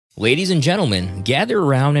Ladies and gentlemen, gather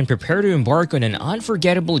around and prepare to embark on an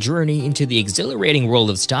unforgettable journey into the exhilarating world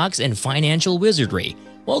of stocks and financial wizardry.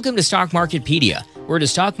 Welcome to Stock Marketpedia, where the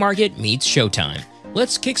stock market meets showtime.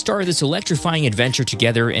 Let's kickstart this electrifying adventure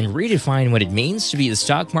together and redefine what it means to be the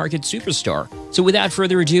stock market superstar. So without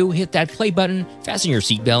further ado, hit that play button, fasten your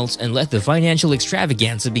seatbelts, and let the financial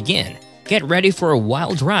extravaganza begin. Get ready for a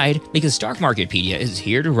wild ride because Stock Marketpedia is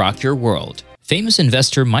here to rock your world. Famous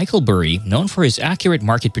investor Michael Burry, known for his accurate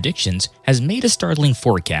market predictions, has made a startling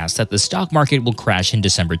forecast that the stock market will crash in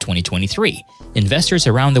December 2023. Investors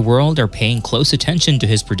around the world are paying close attention to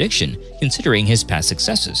his prediction, considering his past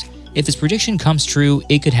successes. If his prediction comes true,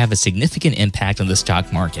 it could have a significant impact on the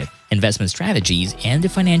stock market, investment strategies, and the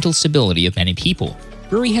financial stability of many people.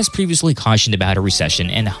 Burry has previously cautioned about a recession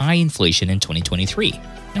and high inflation in 2023.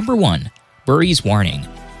 Number 1. Burry's warning.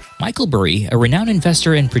 Michael Burry, a renowned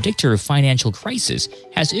investor and predictor of financial crisis,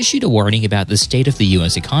 has issued a warning about the state of the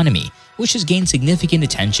U.S. economy, which has gained significant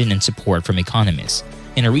attention and support from economists.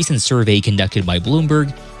 In a recent survey conducted by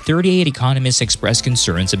Bloomberg, 38 economists expressed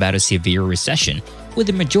concerns about a severe recession, with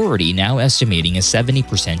the majority now estimating a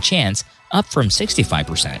 70% chance, up from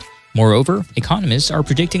 65%. Moreover, economists are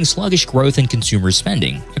predicting sluggish growth in consumer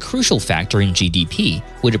spending, a crucial factor in GDP,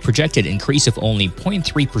 with a projected increase of only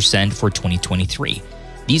 0.3% for 2023.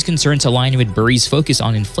 These concerns align with Burry's focus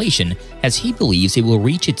on inflation, as he believes it will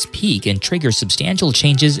reach its peak and trigger substantial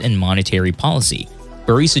changes in monetary policy.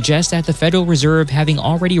 Burry suggests that the Federal Reserve, having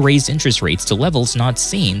already raised interest rates to levels not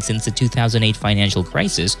seen since the 2008 financial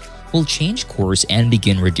crisis, will change course and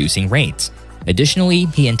begin reducing rates. Additionally,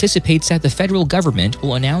 he anticipates that the federal government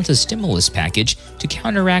will announce a stimulus package to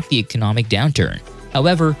counteract the economic downturn.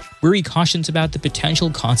 However, Burry cautions about the potential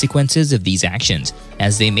consequences of these actions,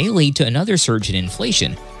 as they may lead to another surge in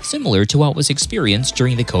inflation, similar to what was experienced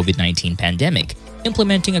during the COVID-19 pandemic.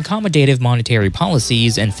 Implementing accommodative monetary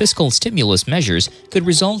policies and fiscal stimulus measures could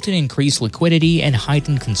result in increased liquidity and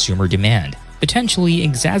heightened consumer demand, potentially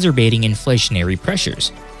exacerbating inflationary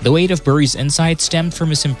pressures. The weight of Burry's insights stemmed from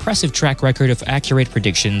his impressive track record of accurate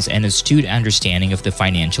predictions and astute understanding of the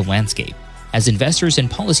financial landscape. As investors and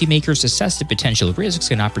policymakers assess the potential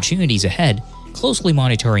risks and opportunities ahead, closely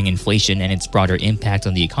monitoring inflation and its broader impact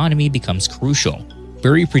on the economy becomes crucial.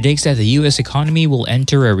 Burry predicts that the U.S. economy will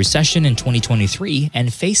enter a recession in 2023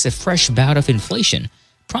 and face a fresh bout of inflation,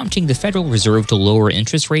 prompting the Federal Reserve to lower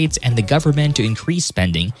interest rates and the government to increase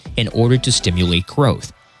spending in order to stimulate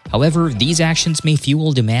growth. However, these actions may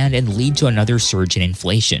fuel demand and lead to another surge in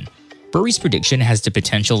inflation. Burry's prediction has the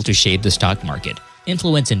potential to shape the stock market,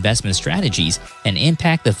 influence investment strategies, and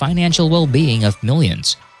impact the financial well-being of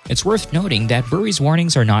millions. It's worth noting that Burry's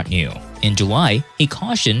warnings are not new. In July, he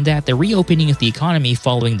cautioned that the reopening of the economy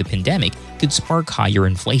following the pandemic could spark higher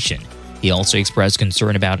inflation. He also expressed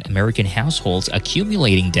concern about American households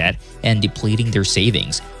accumulating debt and depleting their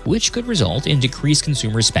savings, which could result in decreased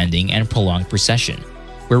consumer spending and prolonged recession.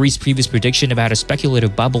 Burry's previous prediction about a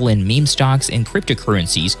speculative bubble in meme stocks and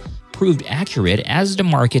cryptocurrencies proved accurate as the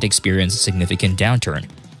market experienced a significant downturn.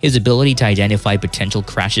 His ability to identify potential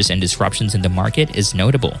crashes and disruptions in the market is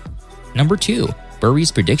notable. Number 2.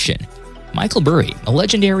 Burry's prediction. Michael Burry, a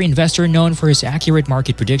legendary investor known for his accurate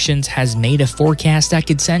market predictions, has made a forecast that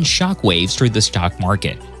could send shockwaves through the stock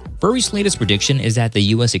market. Burry's latest prediction is that the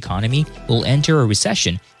U.S. economy will enter a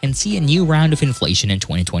recession and see a new round of inflation in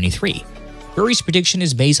 2023. Burry's prediction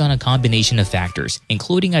is based on a combination of factors,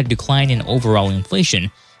 including a decline in overall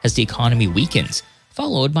inflation as the economy weakens,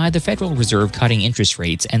 followed by the Federal Reserve cutting interest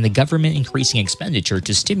rates and the government increasing expenditure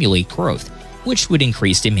to stimulate growth, which would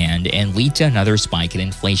increase demand and lead to another spike in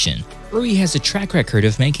inflation. Burry has a track record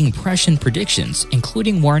of making prescient predictions,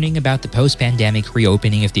 including warning about the post-pandemic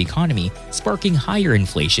reopening of the economy, sparking higher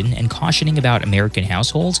inflation, and cautioning about American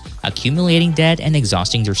households accumulating debt and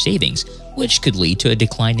exhausting their savings, which could lead to a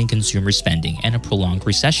decline in consumer spending and a prolonged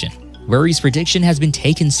recession. Burry's prediction has been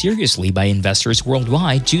taken seriously by investors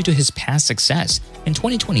worldwide due to his past success. In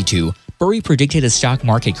 2022, Burry predicted a stock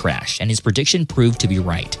market crash, and his prediction proved to be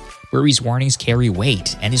right. Burry's warnings carry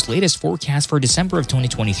weight, and his latest forecast for December of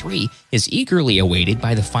 2023 is eagerly awaited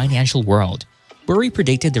by the financial world. Burry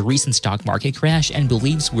predicted the recent stock market crash and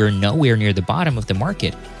believes we're nowhere near the bottom of the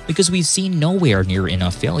market because we've seen nowhere near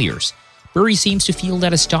enough failures. Burry seems to feel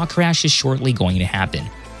that a stock crash is shortly going to happen.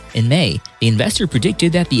 In May, the investor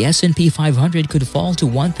predicted that the S&P 500 could fall to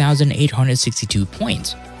 1,862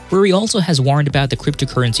 points. Burry also has warned about the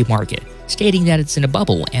cryptocurrency market, stating that it's in a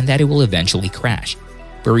bubble and that it will eventually crash.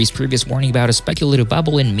 Burry's previous warning about a speculative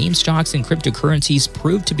bubble in meme stocks and cryptocurrencies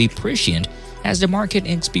proved to be prescient as the market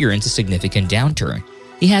experienced a significant downturn.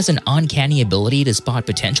 He has an uncanny ability to spot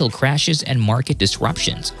potential crashes and market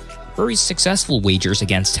disruptions. Burry's successful wagers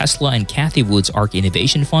against Tesla and Cathie Wood's ARK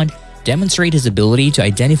Innovation Fund demonstrate his ability to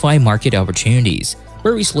identify market opportunities.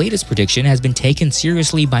 Burry's latest prediction has been taken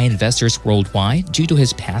seriously by investors worldwide due to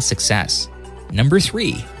his past success. Number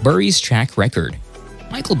 3. Burry's track record.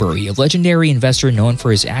 Michael Burry, a legendary investor known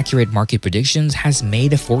for his accurate market predictions, has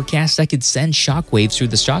made a forecast that could send shockwaves through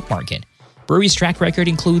the stock market. Burry's track record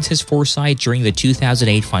includes his foresight during the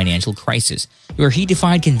 2008 financial crisis, where he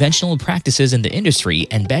defied conventional practices in the industry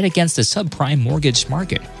and bet against the subprime mortgage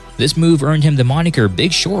market. This move earned him the moniker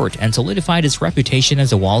Big Short and solidified his reputation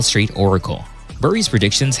as a Wall Street oracle. Burry's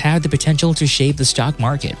predictions have the potential to shape the stock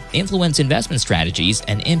market, influence investment strategies,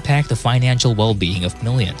 and impact the financial well-being of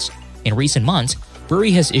millions. In recent months,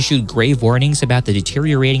 Burry has issued grave warnings about the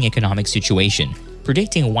deteriorating economic situation,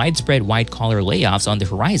 predicting widespread white-collar layoffs on the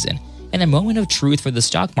horizon, and a moment of truth for the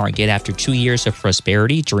stock market after 2 years of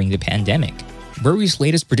prosperity during the pandemic. Burry's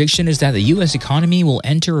latest prediction is that the U.S. economy will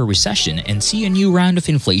enter a recession and see a new round of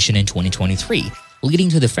inflation in 2023, leading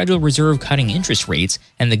to the Federal Reserve cutting interest rates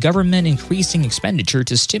and the government increasing expenditure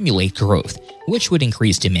to stimulate growth, which would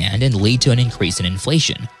increase demand and lead to an increase in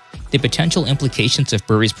inflation. The potential implications of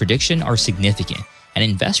Burry's prediction are significant, and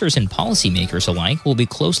investors and policymakers alike will be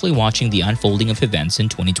closely watching the unfolding of events in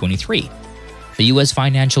 2023. The U.S.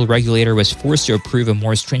 financial regulator was forced to approve a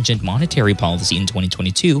more stringent monetary policy in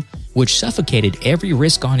 2022, which suffocated every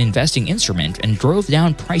risk-on investing instrument and drove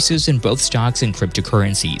down prices in both stocks and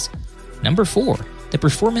cryptocurrencies. Number 4. The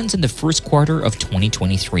performance in the first quarter of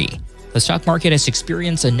 2023. The stock market has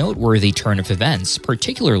experienced a noteworthy turn of events,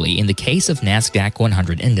 particularly in the case of Nasdaq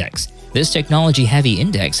 100 Index. This technology-heavy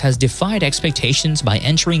index has defied expectations by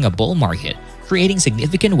entering a bull market, creating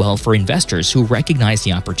significant wealth for investors who recognize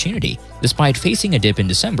the opportunity. Despite facing a dip in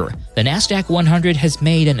December, the Nasdaq 100 has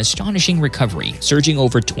made an astonishing recovery, surging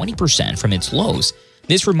over 20% from its lows.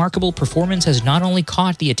 This remarkable performance has not only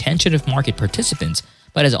caught the attention of market participants,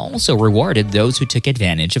 but has also rewarded those who took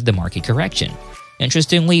advantage of the market correction.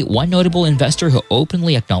 Interestingly, one notable investor who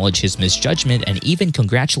openly acknowledged his misjudgment and even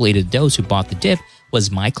congratulated those who bought the dip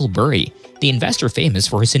was Michael Burry, the investor famous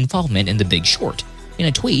for his involvement in the Big Short. In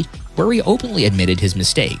a tweet, Burry openly admitted his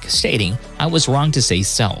mistake, stating, "I was wrong to say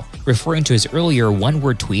sell," referring to his earlier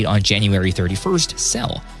one-word tweet on January 31st,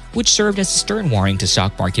 sell, which served as a stern warning to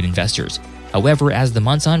stock market investors. However, as the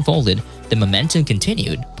months unfolded, the momentum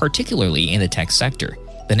continued, particularly in the tech sector.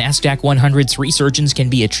 The Nasdaq 100's resurgence can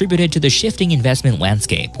be attributed to the shifting investment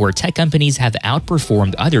landscape, where tech companies have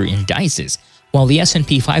outperformed other indices. While the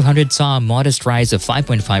S&P 500 saw a modest rise of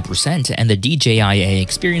 5.5% and the DJIA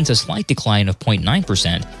experienced a slight decline of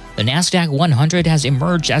 0.9%, the Nasdaq 100 has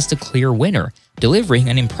emerged as the clear winner, delivering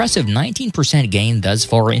an impressive 19% gain thus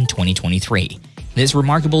far in 2023. This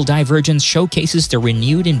remarkable divergence showcases the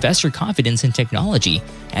renewed investor confidence in technology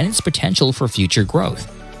and its potential for future growth.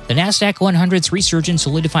 The Nasdaq 100's resurgence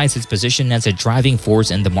solidifies its position as a driving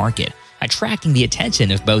force in the market, attracting the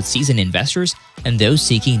attention of both seasoned investors and those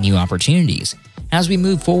seeking new opportunities. As we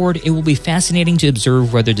move forward, it will be fascinating to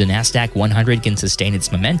observe whether the Nasdaq 100 can sustain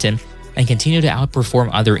its momentum and continue to outperform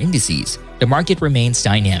other indices. The market remains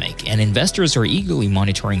dynamic, and investors are eagerly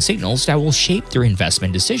monitoring signals that will shape their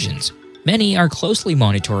investment decisions. Many are closely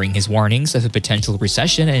monitoring his warnings of a potential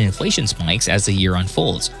recession and inflation spikes as the year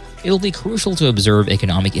unfolds. It'll be crucial to observe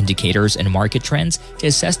economic indicators and market trends to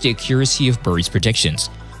assess the accuracy of Burry's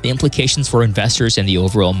predictions. The implications for investors and the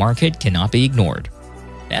overall market cannot be ignored.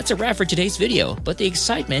 That's a wrap for today's video, but the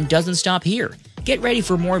excitement doesn't stop here. Get ready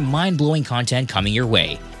for more mind-blowing content coming your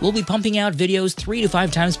way. We'll be pumping out videos 3 to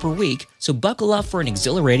 5 times per week, so buckle up for an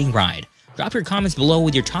exhilarating ride. Drop your comments below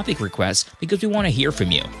with your topic requests because we want to hear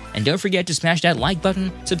from you. And don't forget to smash that like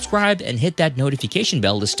button, subscribe, and hit that notification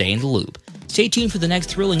bell to stay in the loop. Stay tuned for the next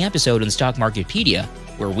thrilling episode on Stock Marketpedia,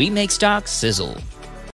 where we make stocks sizzle.